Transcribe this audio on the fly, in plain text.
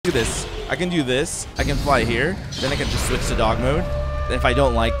at this. I can do this. I can fly here. Then I can just switch to dog mode. And if I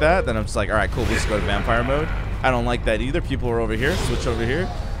don't like that, then I'm just like, all right, cool. Let's go to vampire mode. I don't like that either. People are over here. Switch over here.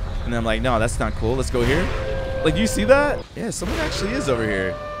 And then I'm like, no, that's not cool. Let's go here. Like, you see that? Yeah, someone actually is over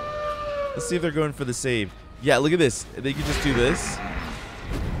here. Let's see if they're going for the save. Yeah, look at this. They could just do this.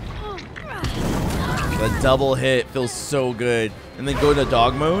 The double hit feels so good. And then go into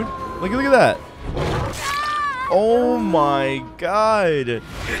dog mode. Look at that. Oh my god.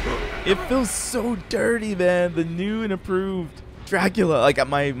 It feels so dirty, man. The new and improved Dracula. Like,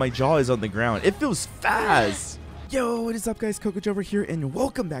 my jaw is on the ground. It feels fast. Yo, what is up, guys? Cocojobro here, and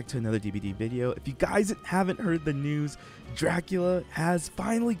welcome back to another DVD video. If you guys haven't heard the news, Dracula has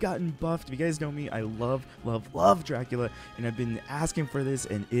finally gotten buffed. If you guys know me, I love Dracula, and I've been asking for this,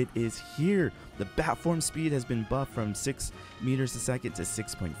 and it is here. The bat form speed has been buffed from 6 meters a second to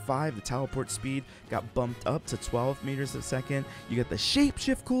 6.5. The teleport speed got bumped up to 12 meters a second. You got the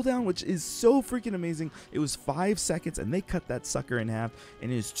shapeshift cooldown, which is so freaking amazing. It was 5 seconds, and they cut that sucker in half,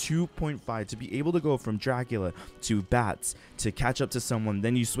 and it is 2.5. To be able to go from Dracula to bats, to catch up to someone,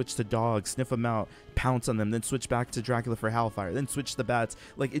 then you switch to dogs, sniff them out, pounce on them, then switch back to Dracula for Hellfire, then switch to bats.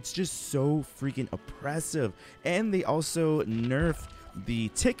 Like, it's just so freaking oppressive. And they also nerfed the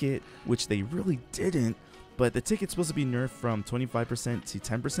ticket, which they really didn't, but the ticket's supposed to be nerfed from 25% to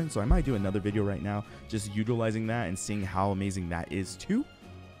 10%, so I might do another video right now just utilizing that and seeing how amazing that is too.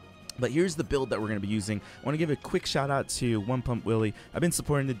 But here's the build that we're going to be using. I want to give a quick shout out to One Pump Willie. I've been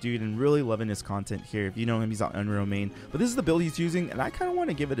supporting the dude and really loving his content here. If you know him, he's on Unreal main. But this is the build he's using, and I kind of want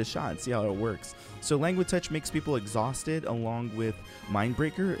to give it a shot and see how it works. So Languid Touch makes people exhausted, along with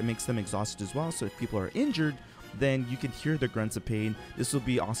Mindbreaker. It makes them exhausted as well, so if people are injured, then you can hear the grunts of pain. This will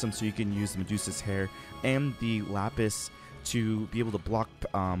be awesome, so you can use Medusa's hair and the lapis to be able to block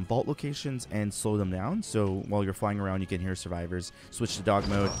vault locations and slow them down. So while you're flying around, you can hear survivors. Switch to dog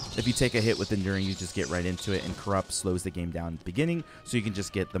mode. If you take a hit with enduring, you just get right into it, and corrupt slows the game down at the beginning, so you can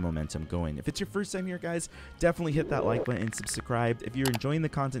just get the momentum going. If it's your first time here, guys, definitely hit that like button and subscribe. If you're enjoying the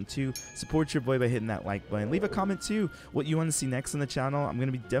content too, support your boy by hitting that like button. Leave a comment too what you want to see next on the channel. I'm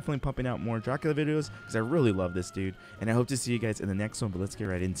going to be definitely pumping out more Dracula videos because I really love this dude, and I hope to see you guys in the next one. But let's get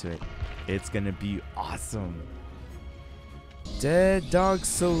right into it. It's going to be awesome. Dead Dog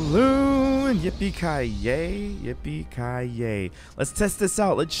Saloon, yippee-ki-yay, yippee-ki-yay. Let's test this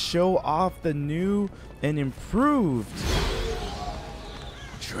out. Let's show off the new and improved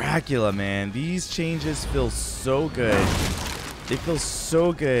Dracula, man. These changes feel so good. They feel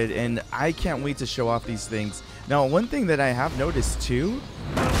so good, and I can't wait to show off these things. Now, one thing that I have noticed too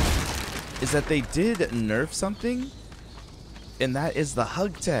is that they did nerf something, and that is the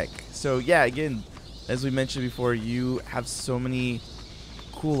hug tech. So yeah, again, as we mentioned before, you have so many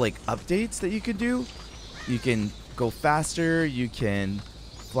cool like updates that you can do. You can go faster, you can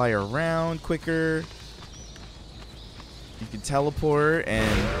fly around quicker, you can teleport,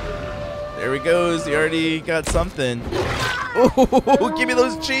 and there he goes. He already got something. Oh, give me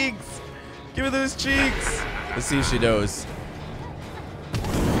those cheeks. Give me those cheeks. Let's see if she knows.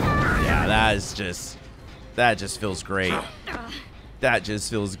 Yeah, that just feels great. That just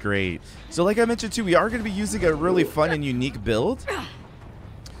feels great. So like I mentioned too, we are going to be using a really fun and unique build.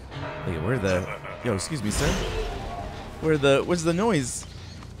 Wait, where the... Yo, excuse me, sir. Where's the noise?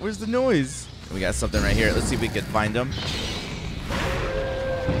 Where's the noise? We got something right here. Let's see if we can find them.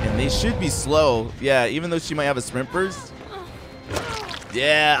 And they should be slow. Yeah, even though she might have a sprint burst.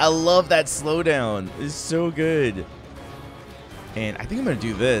 Yeah, I love that slowdown. It's so good. And I think I'm going to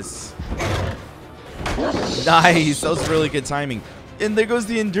do this. Nice. That was really good timing. And there goes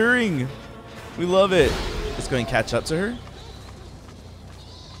the enduring. We love it. Let's go and catch up to her.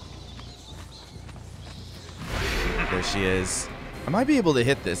 There she is. I might be able to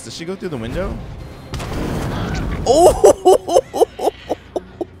hit this. Does she go through the window? Oh!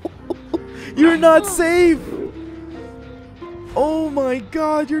 You're not safe. Oh my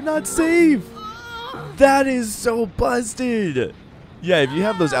god, you're not safe. That is so busted. Yeah, if you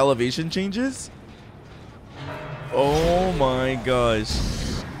have those elevation changes. Oh my gosh.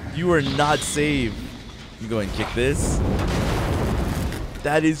 You are not safe. You go and kick this.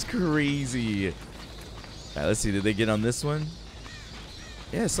 That is crazy. Alright, let's see. Did they get on this one?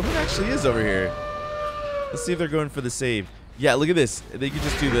 Yeah, someone actually is over here. Let's see if they're going for the save. Yeah, look at this. They could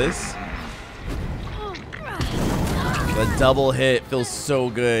just do this. The double hit feels so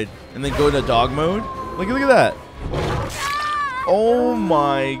good. And then go into dog mode. Look at that. Oh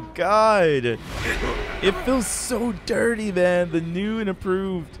my god. It feels so dirty, man. The new and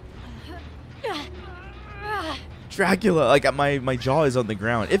improved Dracula. Like, my jaw is on the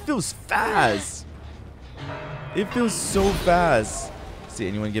ground. It feels fast. It feels so fast. Let's See,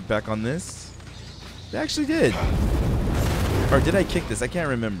 anyone get back on this? They actually did. Or did I kick this? I can't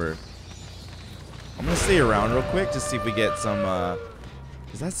remember. I'm gonna stay around real quick to see if we get some.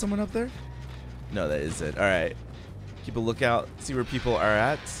 Is that someone up there? No, that isn't. All right. Keep a lookout. See where people are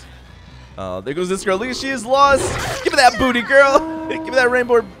at. There goes this girl. Look, she is lost. Give me that booty, girl. Give me that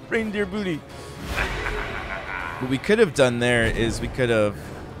reindeer booty. What we could have done there is we could have.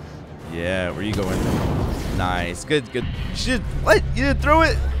 Yeah, where are you going? Nice. Good, good. What? You didn't throw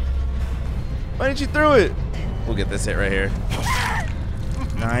it? Why didn't you throw it? We'll get this hit right here.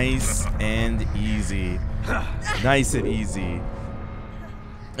 Nice and easy. Nice and easy.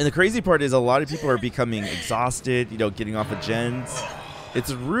 And the crazy part is a lot of people are becoming exhausted, you know, getting off of gens.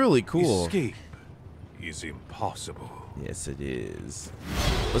 It's really cool. Escape is impossible. Yes, it is.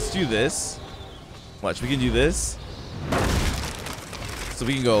 Let's do this. Watch, we can do this. So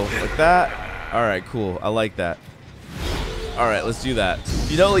we can go like that. All right, cool. I like that. All right, let's do that.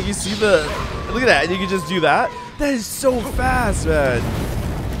 You know, like you see the, look at that. You can just do that. That is so fast, man.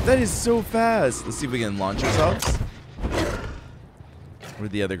 That is so fast. Let's see if we can launch ourselves.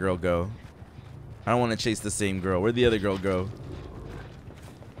 Where'd the other girl go? I don't want to chase the same girl. Where'd the other girl go?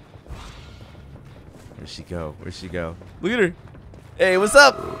 Where'd she go? Where'd she go? Look at her. Hey, what's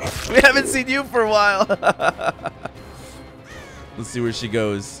up? We haven't seen you for a while. Let's see where she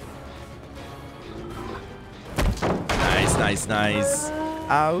goes. Nice, nice, nice.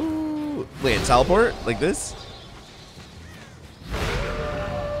 Ow. Wait, teleport? Like this?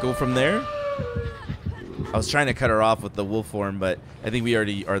 Go from there? I was trying to cut her off with the wolf form, but I think we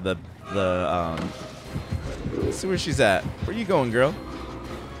already are the let's see where she's at. Where you going, girl?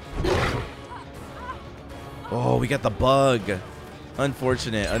 Oh, we got the bug.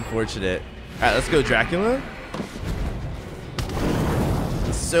 Unfortunate, unfortunate. All right, let's go, Dracula.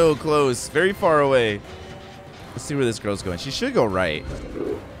 So close, very far away. Let's see where this girl's going. She should go right.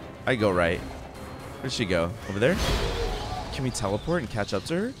 I go right. Where'd she go? Over there? Can we teleport and catch up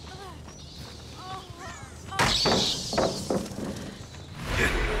to her?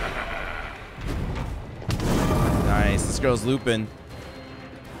 Nice. This girl's looping.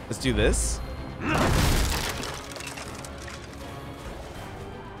 Let's do this.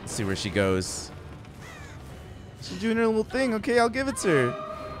 Let's see where she goes. She's doing her little thing. Okay, I'll give it to her.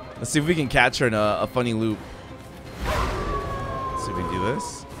 Let's see if we can catch her in a funny loop. Let's see if we can do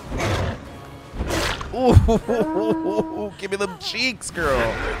this. Ooh, give me them cheeks,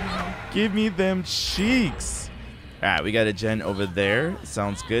 girl. Give me them cheeks. All right, we got a gen over there.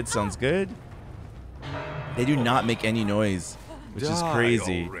 Sounds good, sounds good. They do not make any noise, which is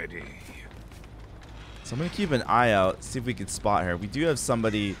crazy. Already. So I'm going to keep an eye out, see if we can spot her. We do have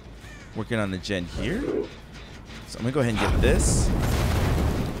somebody working on the gen here. So I'm going to go ahead and get this.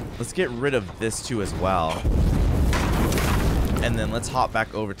 Let's get rid of this too as well. And then let's hop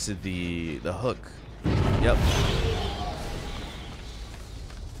back over to the hook. Yep.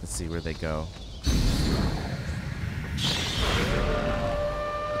 Let's see where they go.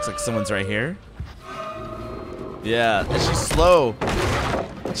 Looks like someone's right here. Yeah, and she's slow.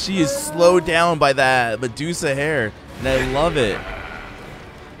 She is slowed down by that Medusa hair, and I love it.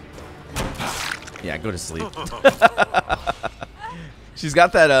 Yeah, go to sleep. She's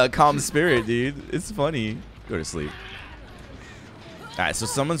got that calm spirit, dude. It's funny. Go to sleep. All right, so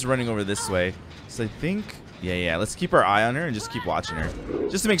someone's running over this way. So I think, yeah, let's keep our eye on her and just keep watching her.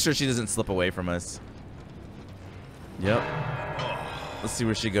 Just to make sure she doesn't slip away from us. Yep. Let's see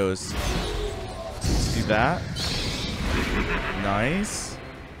where she goes. Let's do that. Nice.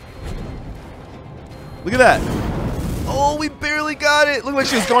 Look at that. Oh, we barely got it. Looked like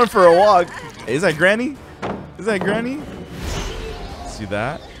she was going for a walk. Hey, is that Granny? Is that Granny? Let's do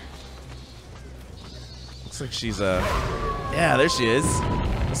that. Looks like she's yeah, there she is.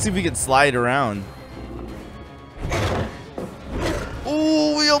 Let's see if we can slide around.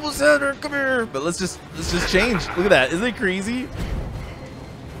 Oh, we almost had her. Come here. But let's just change. Look at that. Isn't it crazy?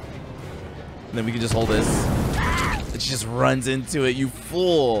 And then we can just hold this. And she just runs into it. You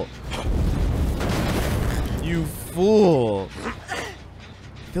fool. You fool.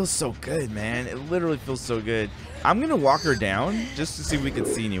 Feels so good, man. It literally feels so good. I'm going to walk her down just to see if we can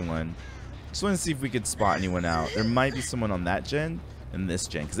see anyone. Just want to see if we could spot anyone out. There might be someone on that gen and this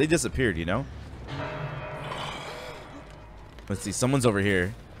gen, because they disappeared, you know? Let's see. Someone's over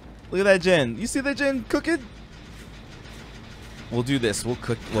here. Look at that gen. You see that gen cooking? We'll do this. We'll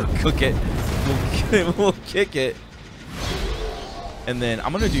cook it. We'll kick it. And then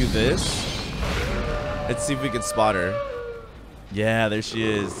I'm going to do this. Let's see if we can spot her. Yeah, there she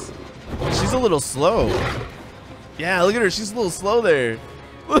is. She's a little slow. Yeah, look at her. She's a little slow there.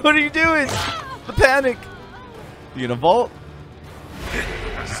 What are you doing? The panic. You gonna vault?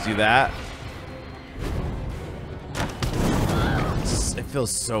 Let's do that. It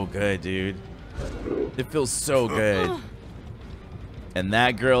feels so good, dude. It feels so good. And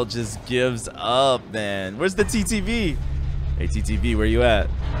that girl just gives up, man. Where's the TTV? Hey, TTV, where you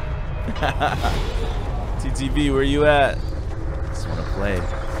at? TTV, where you at? Just want to play.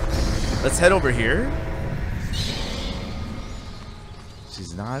 Let's head over here.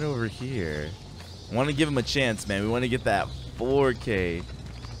 She's not over here. I want to give him a chance, man. We want to get that 4K.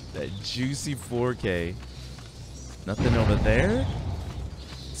 That juicy 4K. Nothing over there?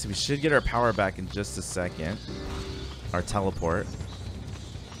 So we should get our power back in just a second. Our teleport.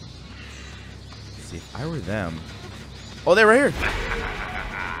 Let's see, if I were them. Oh, they're right here.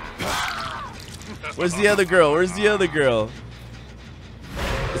 Where's the other girl? Where's the other girl?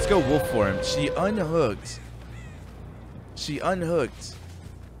 Let's go wolf for him. She unhooked. She unhooked.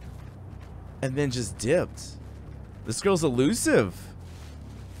 And then just dipped. This girl's elusive.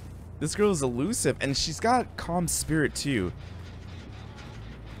 This girl's elusive. And she's got calm spirit too.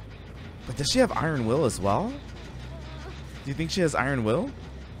 But does she have iron will as well? Do you think she has iron will?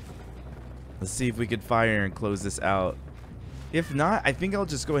 Let's see if we could fire and close this out. If not, I think I'll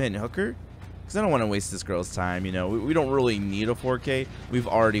just go ahead and hook her. Because I don't want to waste this girl's time, you know. We don't really need a 4K. We've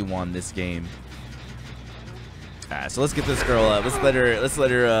already won this game. Alright, so let's get this girl up. Let's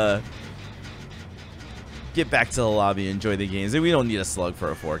let her get back to the lobby and enjoy the games. We don't need a slug for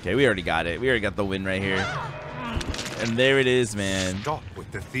a 4K. We already got it. We already got the win right here. And there it is, man. Stop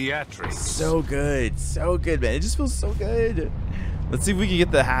with the theatrics. So good. So good, man. It just feels so good. Let's see if we can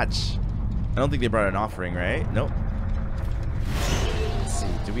get the hatch. I don't think they brought an offering, right? Nope. Let's see.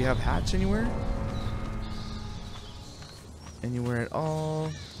 Do we have hatch anywhere? Anywhere at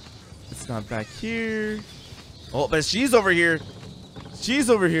all? It's not back here. Oh, but she's over here. She's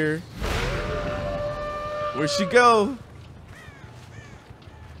over here. Where'd she go?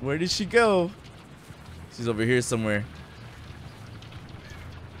 Where did she go? She's over here somewhere.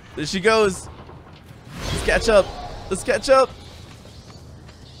 There she goes. Let's catch up. Let's catch up.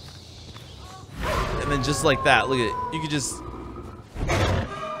 And then just like that, look at it. You could just...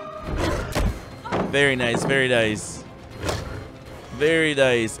 Very nice, very nice. Very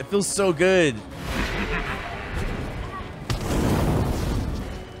nice. It feels so good.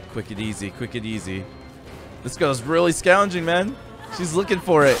 Quick and easy, quick and easy. This girl's really scrounging, man. She's looking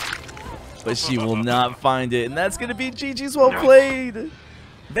for it. But she will not find it. And that's going to be GG's well played.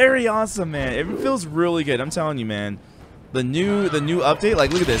 Very awesome, man. It feels really good. I'm telling you, man. The new update,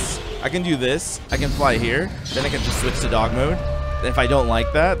 like, look at this. I can do this. I can fly here. Then I can just switch to dog mode. And if I don't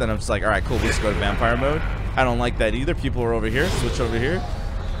like that, then I'm just like, all right, cool. Let's go to vampire mode. I don't like that either. People are over here. Switch over here.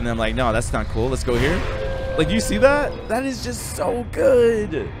 And then I'm like, no, that's not cool. Let's go here. Like, you see that? That is just so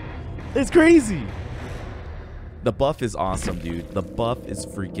good. It's crazy. The buff is awesome, dude. The buff is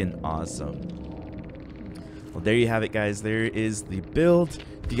freaking awesome. Well, there you have it, guys. There is the build.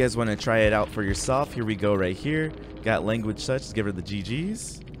 If you guys want to try it out for yourself, here we go right here. Got language touch. Let's give her the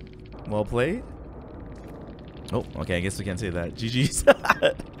GG's. Well played. Oh, okay. I guess we can't say that. GG's.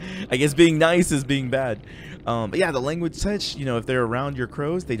 I guess being nice is being bad. But yeah, the language touch, you know, if they're around your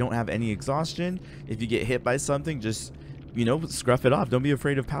crows, they don't have any exhaustion. If you get hit by something, just... you know, scruff it off. Don't be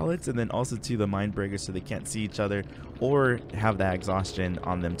afraid of pallets. And then also to the mind breakers so they can't see each other or have that exhaustion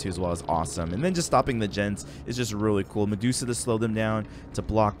on them too as well is awesome. And then just stopping the gens is just really cool. Medusa to slow them down, to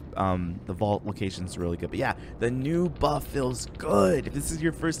block the vault location is really good. But yeah, the new buff feels good. If this is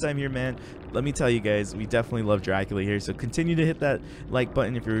your first time here, man, let me tell you guys, we definitely love Dracula here. So continue to hit that like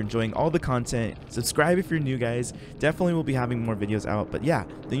button if you're enjoying all the content. Subscribe if you're new, guys. Definitely will be having more videos out. But yeah,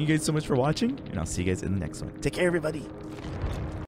 thank you guys so much for watching, and I'll see you guys in the next one. Take care, everybody.